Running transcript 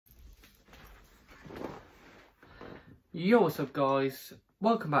Yo, what's up guys,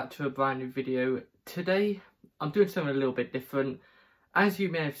 welcome back to a brand new video. Today I'm doing something a little bit different. As you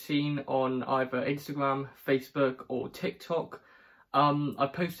may have seen on either Instagram, Facebook or TikTok, I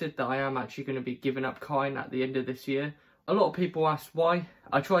posted that I am actually going to be giving up Kine at the end of this year. A lot of people asked why.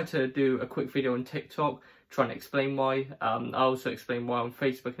 I tried to do a quick video on TikTok trying to explain why. I also explained why on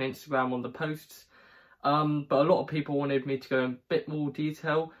Facebook and Instagram on the posts. But a lot of people wanted me to go in a bit more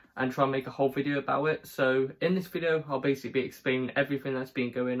detail and try and make a whole video about it. So in this video, I'll basically be explaining everything that's been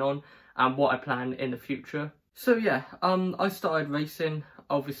going on and what I plan in the future. So yeah, I started racing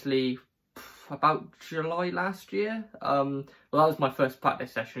obviously about July last year. Well, that was my first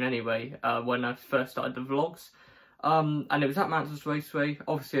practice session anyway, when I first started the vlogs. And it was at Mansell's Raceway.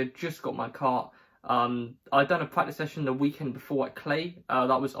 Obviously I just got my kart. I'd done a practice session the weekend before at Clay.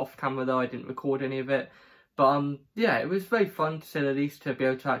 That was off camera though, I didn't record any of it. But yeah, it was very fun to say the least to be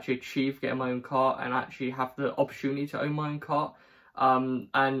able to actually achieve getting my own kart and actually have the opportunity to own my own kart.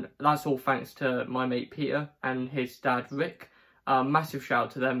 And that's all thanks to my mate Peter and his dad Rick. Massive shout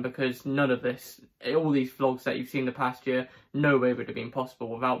out to them, because none of this, all these vlogs that you've seen the past year, no way would have been possible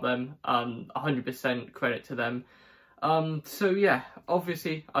without them. 100% credit to them. So yeah,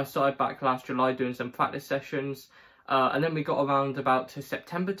 obviously I started back last July doing some practice sessions. And then we got around about to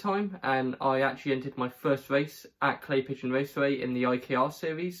September time and I actually entered my first race at Clay Pigeon Raceway in the IKR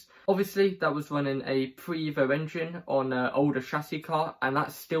series. Obviously that was running a pre-Evo engine on an older chassis car, and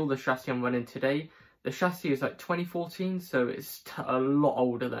that's still the chassis I'm running today. The chassis is like 2014, so it's a lot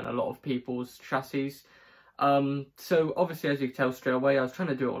older than a lot of people's chassis. So obviously, as you can tell straight away, I was trying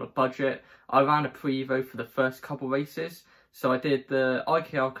to do it on a budget. I ran a pre-Evo for the first couple races. So I did the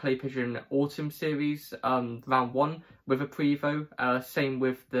IKR Clay Pigeon Autumn Series round 1 with a pre-Evo. Same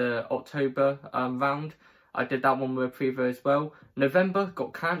with the October round. I did that one with a pre-Evo as well. November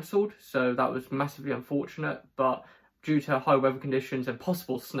got cancelled, so that was massively unfortunate. But due to high weather conditions and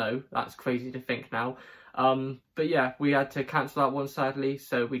possible snow, that's crazy to think now. But yeah, we had to cancel that one sadly,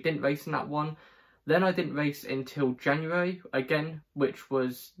 so we didn't race in that one. Then I didn't race until January again, which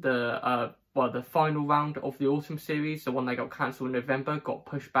was the final round of the Autumn Series. The one that got cancelled in November got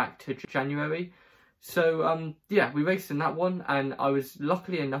pushed back to January. So yeah, we raced in that one, and I was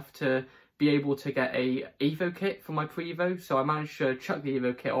lucky enough to be able to get a Evo kit for my pre-Evo. So I managed to chuck the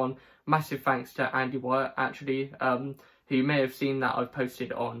Evo kit on. Massive thanks to Andy Wyatt actually, who you may have seen that I've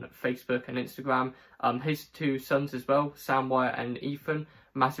posted on Facebook and Instagram. His two sons as well, Sam Wyatt and Ethan.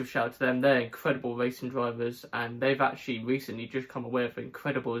 Massive shout out to them. They're incredible racing drivers, and they've actually recently just come away with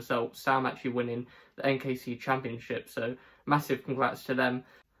incredible results. Sam actually winning the NKC Championship, so massive congrats to them.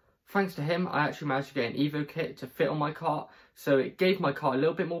 Thanks to him, I actually managed to get an Evo kit to fit on my kart, so it gave my kart a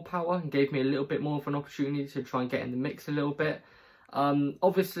little bit more power and gave me a little bit more of an opportunity to try and get in the mix a little bit.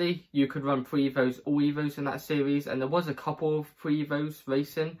 Obviously, you could run pre-Evos or Evos in that series, and there was a couple of pre-Evos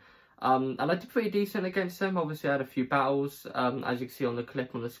racing. And I did pretty decent against them. Obviously, I had a few battles, as you can see on the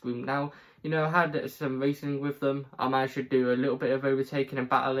clip on the screen now. You know, I had some racing with them. I managed to do a little bit of overtaking and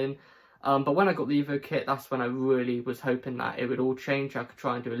battling. But when I got the Evo kit, that's when I really was hoping that it would all change. I could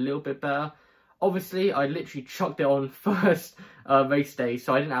try and do a little bit better. Obviously, I literally chucked it on first race day,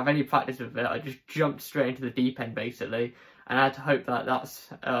 so I didn't have any practice with it. I just jumped straight into the deep end, basically. And I had to hope that that's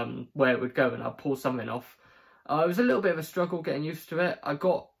where it would go and I'd pull something off. It was a little bit of a struggle getting used to it. I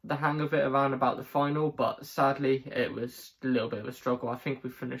got the hang of it around about the final, but sadly it was a little bit of a struggle. I think we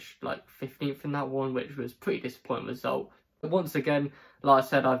finished like 15th in that one, which was a pretty disappointing result. But once again, like I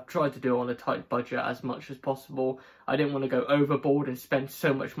said, I've tried to do it on a tight budget as much as possible. I didn't want to go overboard and spend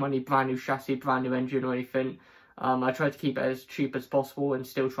so much money, brand new chassis, brand new engine or anything. I tried to keep it as cheap as possible and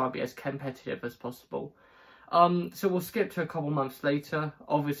still try to be as competitive as possible. So we'll skip to a couple months later.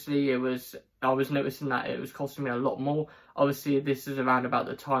 Obviously, I was noticing that it was costing me a lot more. Obviously, this is around about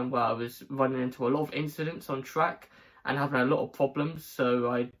the time where I was running into a lot of incidents on track and having a lot of problems.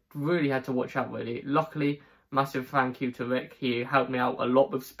 So I really had to watch out really. Luckily, massive thank you to Rick. He helped me out a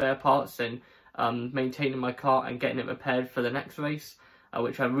lot with spare parts and maintaining my car and getting it repaired for the next race,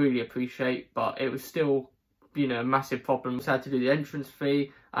 which I really appreciate. But it was still, you know, massive problems. I had to do the entrance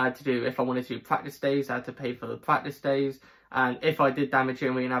fee. I had to do, if I wanted to do practice days, I had to pay for the practice days. And if I did damage it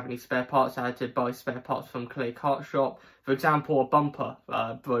and we didn't have any spare parts, I had to buy spare parts from Clay Kart Shop. For example, a bumper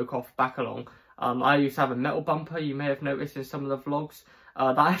broke off back along. I used to have a metal bumper, you may have noticed in some of the vlogs.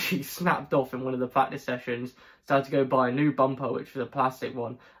 That actually snapped off in one of the practice sessions. So I had to go buy a new bumper, which was a plastic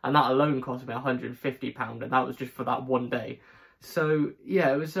one. And that alone cost me £150, and that was just for that one day. So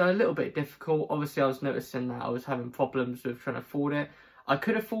yeah, it was a little bit difficult. Obviously, I was noticing that I was having problems with trying to afford it. I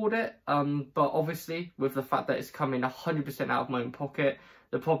could afford it, but obviously with the fact that it's coming 100% out of my own pocket,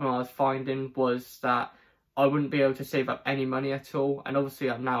 the problem I was finding was that I wouldn't be able to save up any money at all. And obviously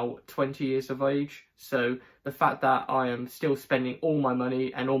I'm now 20 years of age, so the fact that I am still spending all my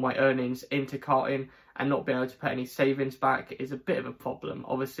money and all my earnings into karting and not being able to put any savings back is a bit of a problem.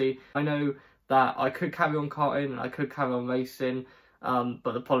 Obviously, I know that I could carry on karting and I could carry on racing,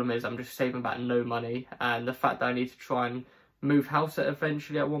 but the problem is I'm just saving back no money, and the fact that I need to try and move house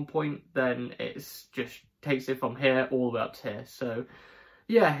eventually at one point, then it's just takes it from here all the way up to here. So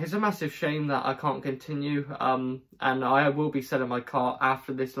yeah, it's a massive shame that I can't continue, and I will be selling my car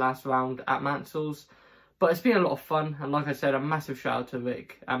after this last round at Mansell's. But it's been a lot of fun, and like I said, a massive shout out to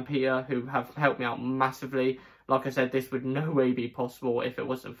Rick and Peter, who have helped me out massively. Like I said, this would no way be possible if it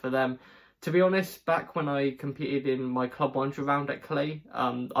wasn't for them. To be honest, back when I competed in my Club 100 round at Clay,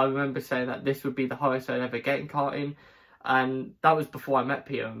 I remember saying that this would be the highest I'd ever get in karting. And that was before I met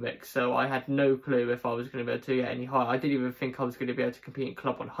Peter and Rick, so I had no clue if I was going to be able to get any higher. I didn't even think I was going to be able to compete in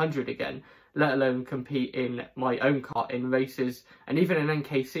Club 100 again, let alone compete in my own kart in races, and even an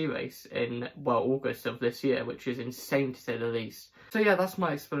NKC race in, well, August of this year, which is insane to say the least. So yeah, that's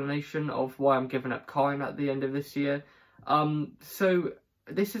my explanation of why I'm giving up karting at the end of this year. So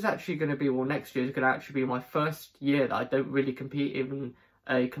this is actually going to be, well, next year is going to actually be my first year that I don't really compete in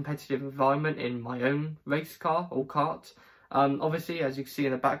a competitive environment in my own race car or kart. Obviously, as you can see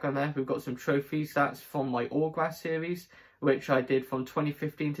in the background there, we've got some trophies. That's from my Allgrass series, which I did from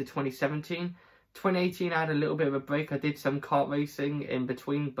 2015 to 2017. 2018 I had a little bit of a break. I did some kart racing in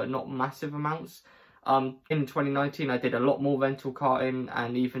between, but not massive amounts. In 2019 I did a lot more rental karting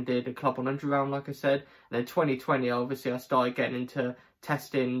and even did a Club 100 round, like I said. And then 2020 obviously I started getting into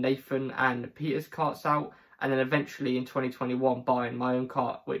testing Nathan and Peter's karts out, and then eventually in 2021 buying my own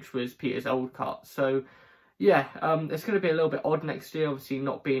kart, which was Peter's old kart. So yeah, it's going to be a little bit odd next year, obviously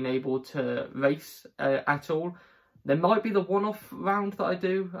not being able to race at all. There might be the one-off round that I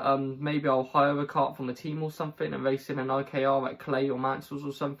do. Maybe I'll hire a kart from a team or something and race in an IKR at Clay or Mansell's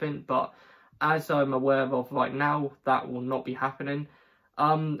or something. But as I'm aware of right now, that will not be happening.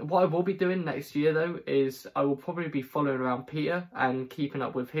 What I will be doing next year though is I will probably be following around Peter and keeping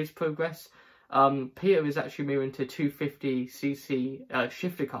up with his progress. Peter is actually moving to 250cc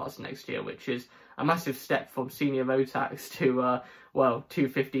shifter cars next year, which is a massive step from senior Rotax to, well,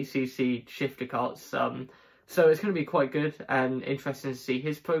 250cc shifter cars. So it's going to be quite good and interesting to see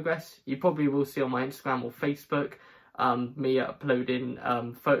his progress. You probably will see on my Instagram or Facebook me uploading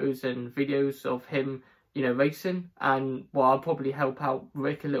photos and videos of him, you know, racing. And well, I'll probably help out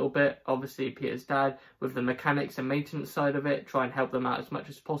Rick a little bit, obviously Peter's dad, with the mechanics and maintenance side of it, try and help them out as much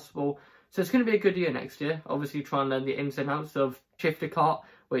as possible. So it's going to be a good year next year. Obviously try and learn the ins and outs of shifter kart,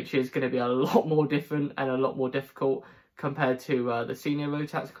 which is going to be a lot more different and a lot more difficult compared to the senior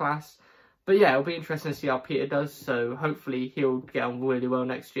Rotax class. But yeah, it'll be interesting to see how Peter does. So hopefully he'll get on really well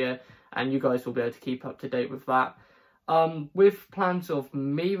next year, and you guys will be able to keep up to date with that. With plans of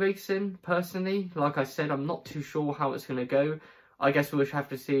me racing, personally, like I said, I'm not too sure how it's going to go. I guess we'll just have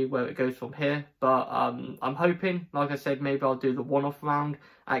to see where it goes from here. But I'm hoping, like I said, maybe I'll do the one-off round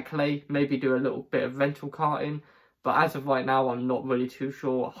at Clay, maybe do a little bit of rental karting. But as of right now, I'm not really too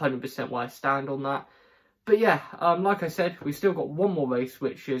sure 100% where I stand on that. But yeah, like I said, we've still got one more race,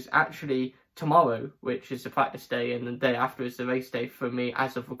 which is actually tomorrow, which is the practice day, and the day after is the race day for me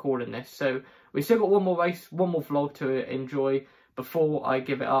as of recording this. So we still got one more race, one more vlog to enjoy before I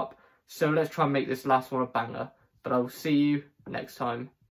give it up. So let's try and make this last one a banger. But I will see you next time.